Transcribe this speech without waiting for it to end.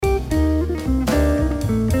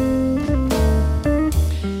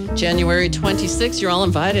January 26th, you're all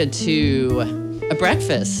invited to a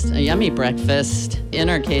breakfast, a yummy breakfast in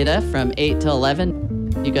Arcata from 8 to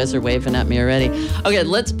 11. You guys are waving at me already. Okay,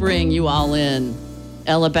 let's bring you all in.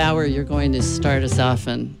 Ella Bauer, you're going to start us off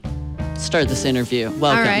and start this interview.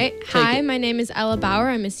 Welcome. All right. Hi, my name is Ella Bauer.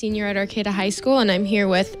 I'm a senior at Arcata High School, and I'm here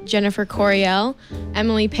with Jennifer Coriel,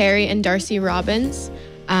 Emily Perry, and Darcy Robbins,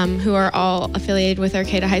 who are all affiliated with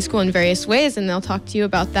Arcata High School in various ways, and they'll talk to you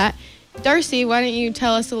about that. Darcy, why don't you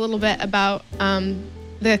tell us a little bit about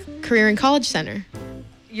the Career and College Center?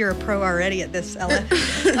 You're a pro already at this, Ella.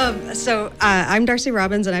 I'm Darcy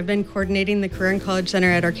Robbins, and I've been coordinating the Career and College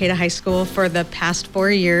Center at Arcata High School for the past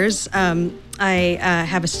 4 years. I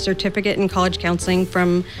have a certificate in college counseling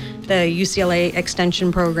from the UCLA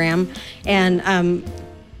Extension program, and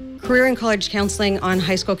career and college counseling on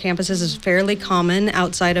high school campuses is fairly common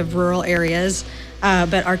outside of rural areas,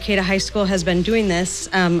 but Arcata High School has been doing this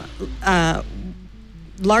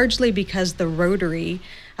largely because the Rotary,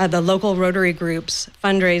 the local Rotary groups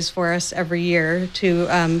fundraise for us every year to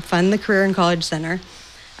fund the Career and College Center.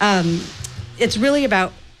 It's really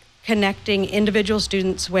about connecting individual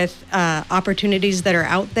students with opportunities that are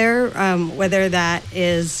out there, whether that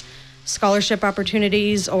is scholarship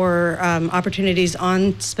opportunities or opportunities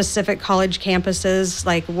on specific college campuses.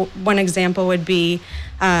 Like one example would be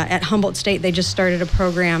at Humboldt State, they just started a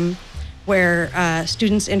program where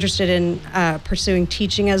students interested in pursuing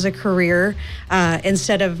teaching as a career,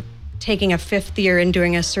 instead of taking a fifth year and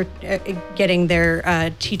doing getting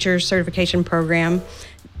their teacher certification program,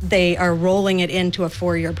 they are rolling it into a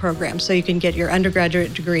 4-year program. So you can get your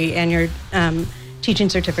undergraduate degree and your teaching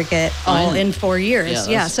certificate all in 4 years.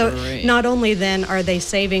 So great. Not only then are they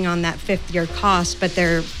saving on that 5th year cost, but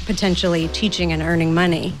they're potentially teaching and earning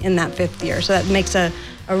money in that 5th year. So that makes a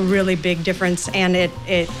really big difference, and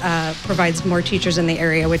it provides more teachers in the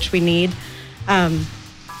area, which we need.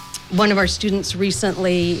 One of our students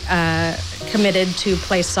recently committed to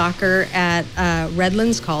play soccer at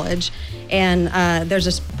Redlands College, and there's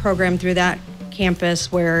this program through that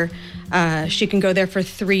campus where she can go there for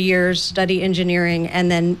 3 years, study engineering, and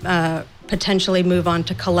then potentially move on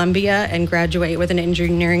to Columbia and graduate with an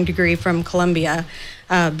engineering degree from Columbia,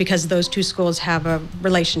 because those two schools have a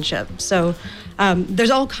relationship. So there's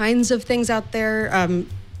all kinds of things out there.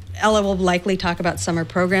 Ella will likely talk about summer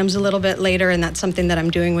programs a little bit later, and that's something that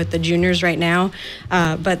I'm doing with the juniors right now.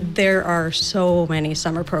 But there are so many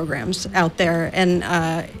summer programs out there, and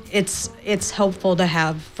it's helpful to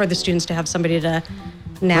have, for the students to have somebody to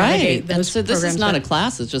navigate those and so this programs is not with. a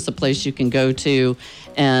class, it's just a place you can go to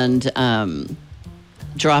and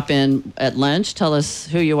drop in at lunch. Tell us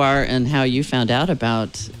who you are and how you found out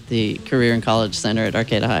about the Career and College Center at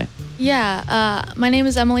Arcata High. Yeah, my name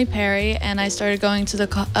is Emily Perry, and I started going to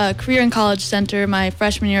the Career and College Center my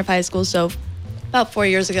freshman year of high school, so about 4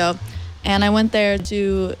 years ago. And I went there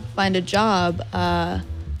to find a job,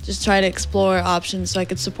 just try to explore options so I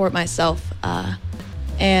could support myself.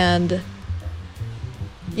 And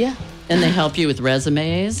they help you with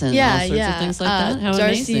resumes and all sorts of things like that? How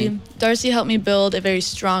amazing. Darcy helped me build a very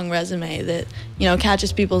strong resume that,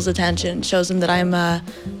 catches people's attention, shows them that I'm a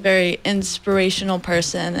very inspirational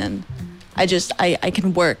person, and I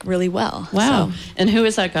can work really well. Wow. So, And who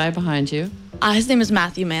is that guy behind you? his name is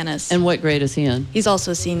Matthew Manis. And what grade is he in? He's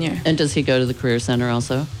also a senior. And does he go to the Career Center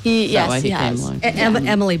also? Yes, he came has. along?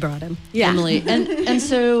 Emily brought him. Yeah. Emily. And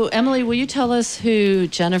so, Emily, will you tell us who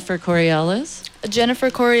Jennifer Coriel is? Jennifer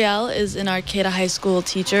Coriel is an Arcata High School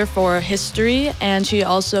teacher for history, and she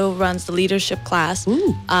also runs the leadership class.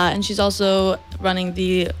 Ooh. And she's also running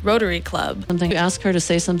the Rotary Club. You ask her to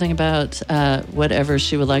say something about whatever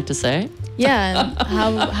she would like to say? Yeah,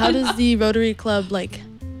 and how does the Rotary Club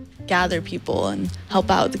gather people and help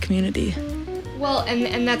out the community? Well,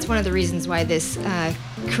 and that's one of the reasons why this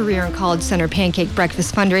Career and College Center Pancake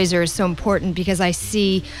Breakfast fundraiser is so important, because I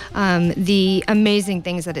see the amazing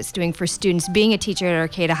things that it's doing for students. Being a teacher at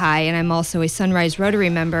Arcata High, and I'm also a Sunrise Rotary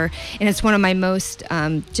member, and it's one of my most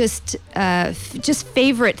just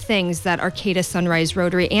favorite things that Arcata Sunrise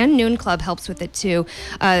Rotary and Noon Club helps with it too,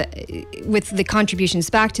 with the contributions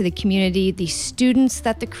back to the community. The students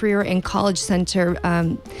that the Career and College Center,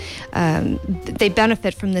 they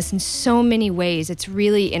benefit from this in so many ways. It's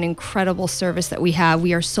really an incredible service that we have.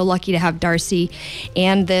 We are so lucky to have Darcy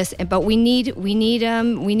and this, but we need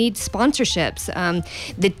sponsorships.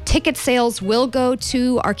 The ticket sales will go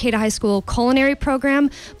to Arcata High School culinary program,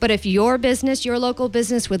 but if your business, your local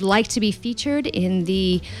business, would like to be featured in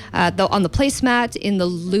the on the placemat, in the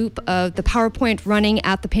loop of the PowerPoint running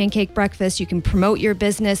at the Pancake Breakfast, you can promote your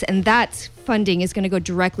business, and that's funding is going to go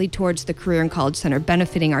directly towards the Career and College Center,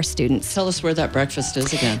 benefiting our students. Tell us where that breakfast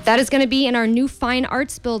is again. That is going to be in our new Fine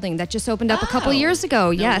Arts building that just opened up a couple years ago.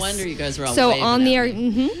 Yes. No wonder you guys are all so waving on the at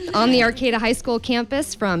me. on the Arcata High School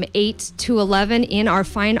campus from 8 to 11 in our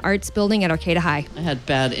Fine Arts building at Arcata High. I had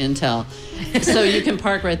bad intel. So you can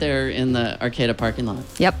park right there in the Arcata parking lot.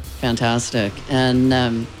 Yep. Fantastic.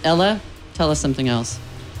 And Ella, tell us something else.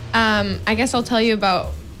 I guess I'll tell you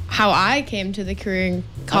about how I came to the Career and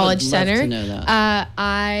College Center. I would love to know that.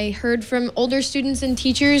 I heard from older students and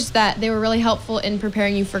teachers that they were really helpful in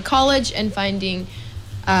preparing you for college and finding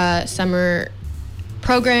summer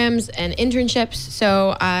programs and internships.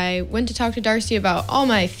 So I went to talk to Darcy about all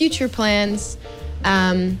my future plans.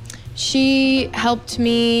 She helped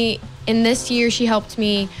me, in this year, she helped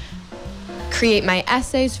me create my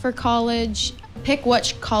essays for college, pick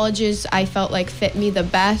which colleges I felt like fit me the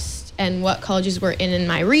best, and what colleges were in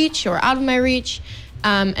my reach or out of my reach,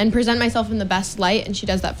 and present myself in the best light, and she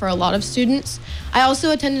does that for a lot of students. I also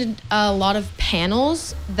attended a lot of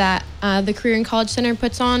panels that the Career and College Center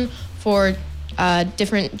puts on for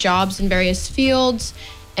different jobs in various fields,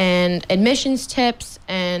 and admissions tips,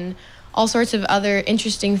 and all sorts of other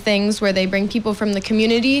interesting things where they bring people from the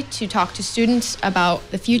community to talk to students about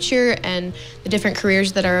the future and the different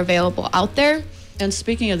careers that are available out there. And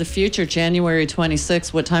speaking of the future, January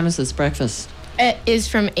 26th, what time is this breakfast? It is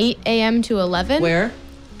from 8 a.m. to 11. Where?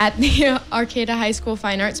 At the Arcata High School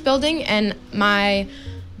Fine Arts Building, and my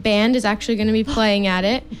band is actually going to be playing at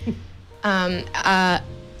it.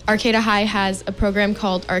 Arcata High has a program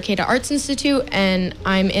called Arcata Arts Institute, and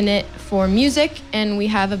I'm in it for music, and we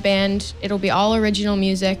have a band. It'll be all original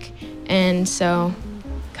music, and so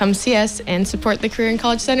come see us and support the Career and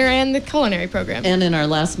College Center and the culinary program. And in our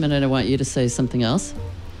last minute, I want you to say something else.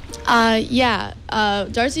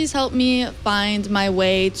 Darcy's helped me find my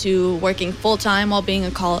way to working full-time while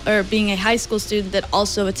being being a high school student that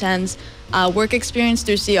also attends work experience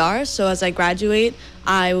through CR. So as I graduate,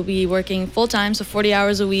 I will be working full-time, so 40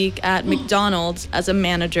 hours a week at McDonald's as a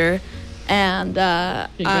manager. And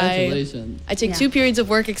Congratulations. I take 2 periods of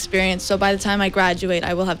work experience, so by the time I graduate,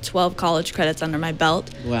 I will have 12 college credits under my belt.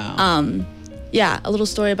 Wow. A little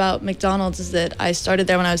story about McDonald's is that I started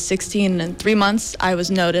there when I was 16, and in 3 months I was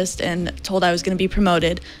noticed and told I was going to be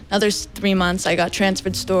promoted. Another 3 months I got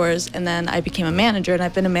transferred stores, and then I became a manager, and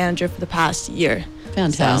I've been a manager for the past year.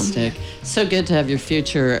 Fantastic. So good to have your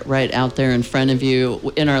future right out there in front of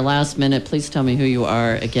you. In our last minute, please tell me who you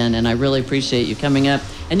are again, and I really appreciate you coming up.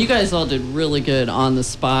 And you guys all did really good on the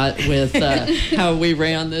spot with how we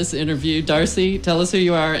ran this interview. Darcy, tell us who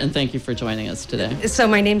you are, and thank you for joining us today. So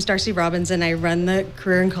my name's Darcy Robbins, and I run the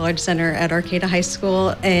Career and College Center at Arcata High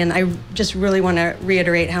School, and I just really want to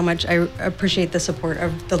reiterate how much I appreciate the support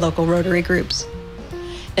of the local Rotary groups.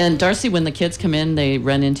 And Darcy, when the kids come in, they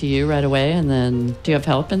run into you right away, and then do you have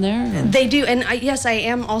help in there? Or? They do, and yes, I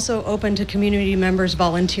am also open to community members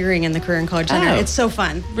volunteering in the Career and College Center. Oh, it's so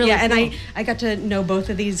fun. really yeah, cool. And I got to know both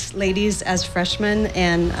of these ladies as freshmen,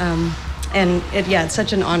 and it's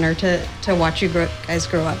such an honor to watch you guys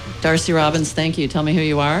grow up. Darcy Robbins, thank you. Tell me who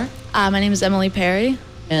you are. My name is Emily Perry.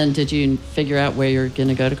 And did you figure out where you're going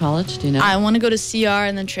to go to college? Do you know? I want to go to CR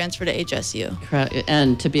and then transfer to HSU.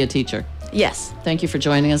 And to be a teacher. Yes. Thank you for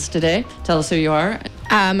joining us today. Tell us who you are.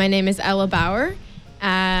 My name is Ella Bauer. Do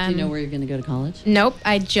you know where you're going to go to college? Nope.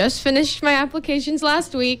 I just finished my applications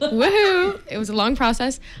last week. Woohoo! It was a long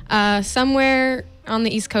process. Somewhere on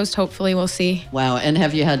the East Coast, hopefully, we'll see. Wow. And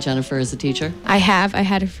have you had Jennifer as a teacher? I have. I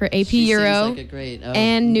had her for AP She Euro seems like a great.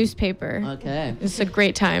 and newspaper. Okay. It's a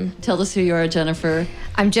great time. Tell us who you are, Jennifer.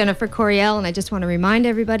 I'm Jennifer Coriel, and I just want to remind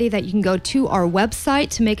everybody that you can go to our website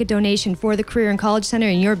to make a donation for the Career and College Center,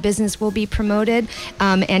 and your business will be promoted,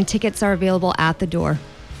 and tickets are available at the door.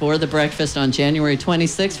 For the breakfast on January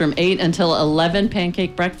 26th from 8 until 11,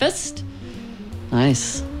 Pancake Breakfast.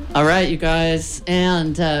 Nice. All right, you guys.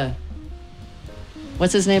 And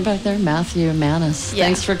what's his name back there? Matthew Manis. Yeah.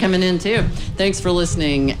 Thanks for coming in, too. Thanks for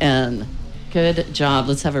listening, and good job.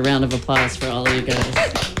 Let's have a round of applause for all of you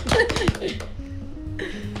guys.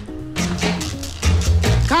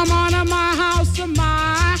 Come on to my house,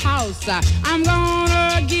 I'm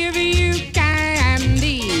gonna give you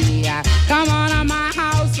candy. Come on to my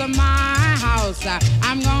house,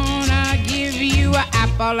 I'm gonna give you an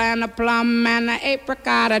apple and a plum and an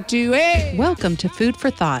apricot too. Hey. Welcome to Food for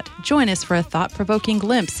Thought. Join us for a thought-provoking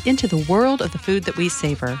glimpse into the world of the food that we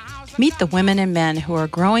savor. Meet the women and men who are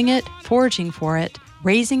growing it, foraging for it,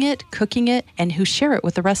 raising it, cooking it, and who share it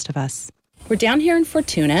with the rest of us. We're down here in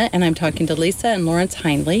Fortuna, and I'm talking to Lisa and Lawrence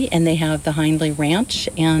Hindley, and they have the Hindley Ranch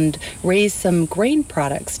and raise some grain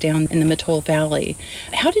products down in the Mattole Valley.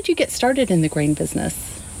 How did you get started in the grain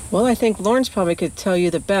business? Well, I think Lawrence probably could tell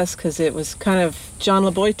you the best because it was kind of John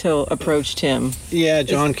Laboito approached him. Yeah,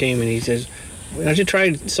 John came and he says, "Why don't you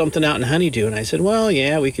try something out in Honeydew?" And I said, "Well,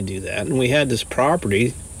 yeah, we could do that." And we had this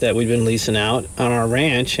property that we'd been leasing out on our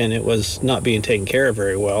ranch, and it was not being taken care of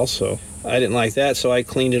very well, so I didn't like that, so I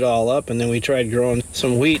cleaned it all up, and then we tried growing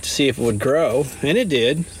some wheat to see if it would grow, and it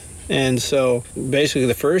did. And so basically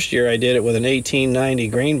the first year I did it with an 1890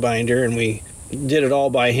 grain binder, and we did it all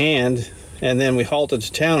by hand, and then we halted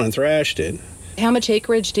to town and thrashed it. How much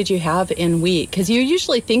acreage did you have in wheat? Because you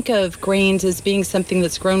usually think of grains as being something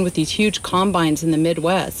that's grown with these huge combines in the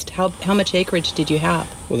Midwest. How much acreage did you have?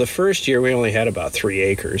 Well, the first year we only had about 3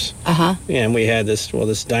 acres. Uh-huh. And we had this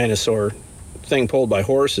dinosaur thing pulled by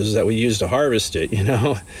horses that we used to harvest it,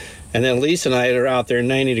 And then Lisa and I are out there in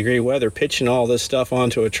 90-degree weather pitching all this stuff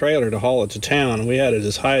onto a trailer to haul it to town. And we had it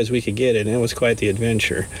as high as we could get it, and it was quite the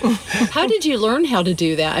adventure. How did you learn how to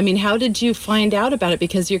do that? I mean, how did you find out about it?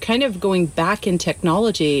 Because you're kind of going back in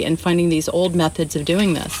technology and finding these old methods of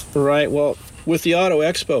doing this. Right. Well, with the Auto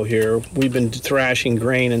Expo here, we've been thrashing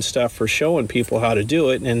grain and stuff for showing people how to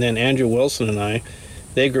do it. And then Andrew Wilson and I,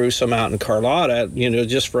 they grew some out in Carlotta,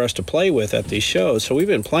 just for us to play with at these shows. So we've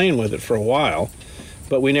been playing with it for a while.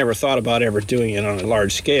 But we never thought about ever doing it on a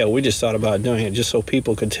large scale. We just thought about doing it just so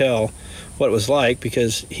people could tell what it was like,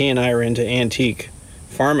 because he and I are into antique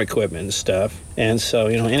farm equipment and stuff. And so,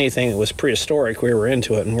 anything that was prehistoric, we were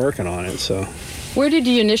into it and working on it. So, where did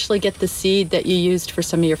you initially get the seed that you used for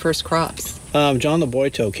some of your first crops? John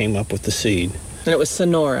Laboito came up with the seed. And it was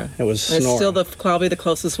Sonora. It was Sonora. It's still probably the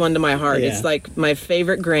closest one to my heart. Yeah. It's like my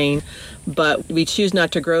favorite grain, but we choose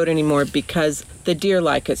not to grow it anymore because the deer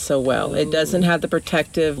like it so well. It doesn't have the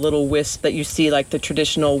protective little wisp that you see, like the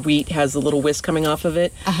traditional wheat has a little wisp coming off of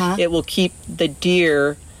it. Uh-huh. It will keep the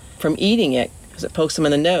deer from eating it because it pokes them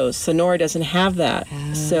in the nose. Sonora doesn't have that.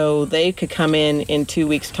 So they could come in 2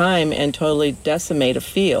 weeks' time and totally decimate a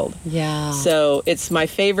field. Yeah. So it's my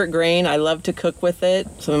favorite grain. I love to cook with it.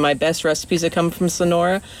 Some of my best recipes have come from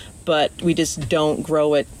Sonora, but we just don't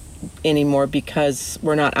grow it anymore because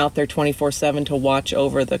we're not out there 24/7 to watch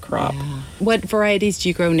over the crop. Yeah. What varieties do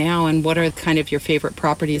you grow now, and what are kind of your favorite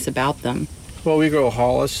properties about them? Well, we grow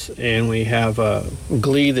Hollis, and we have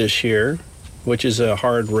Glee this year, which is a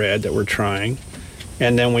hard red that we're trying.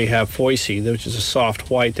 And then we have Foisey, which is a soft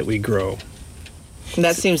white that we grow. And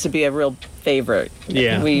that seems to be a real favorite.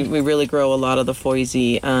 Yeah. We really grow a lot of the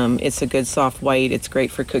Foisey. It's a good soft white. It's great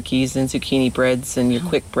for cookies and zucchini breads and your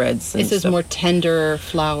quick breads. And This is stuff. more tender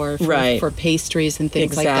flour for pastries and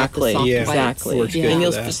things like that. The soft Yeah. whites. Exactly. Works good And for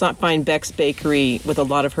you'll that. just not find Beck's Bakery with a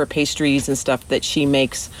lot of her pastries and stuff that she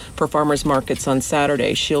makes for farmers markets on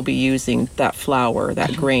Saturday. She'll be using that flour,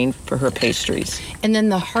 that grain for her pastries. And then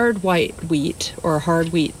the hard white wheat or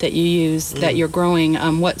hard wheat that you use, that you're growing,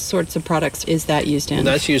 what sorts of products is that used in?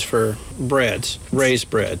 That's used for breads, raised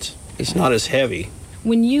breads. It's not as heavy.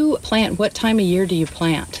 When you plant, what time of year do you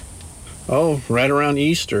plant? Oh, right around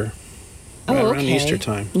Easter. Oh, Right around okay. Easter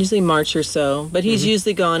time. Usually March or so. But he's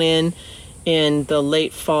usually gone in the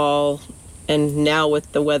late fall, and now with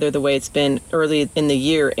the weather the way it's been early in the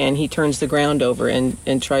year, and he turns the ground over and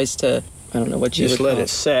tries to, I don't know what you Just would let call it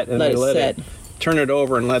set, and Let we it let set. it turn it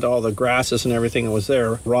over and let all the grasses and everything that was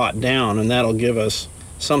there rot down, and that'll give us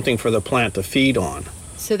something for the plant to feed on.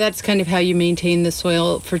 So that's kind of how you maintain the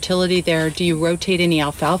soil fertility there. Do you rotate any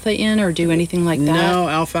alfalfa in or do anything like that? No,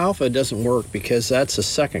 alfalfa doesn't work because that's a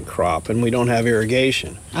second crop and we don't have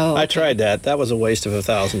irrigation. Oh, I okay. tried that. That was a waste of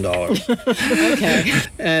 $1,000. Okay.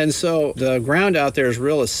 And so the ground out there is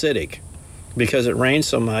real acidic because it rains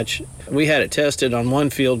so much. We had it tested on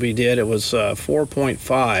one field we did. It was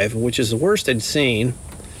 4.5, which is the worst I'd seen.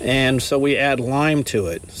 And so we add lime to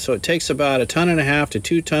it. So it takes about 1.5 tons to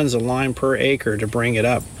 2 tons of lime per acre to bring it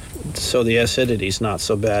up. So the acidity's not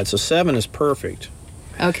so bad. So 7 is perfect.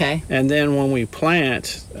 Okay. And then when we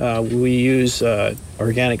plant, we use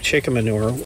organic chicken manure.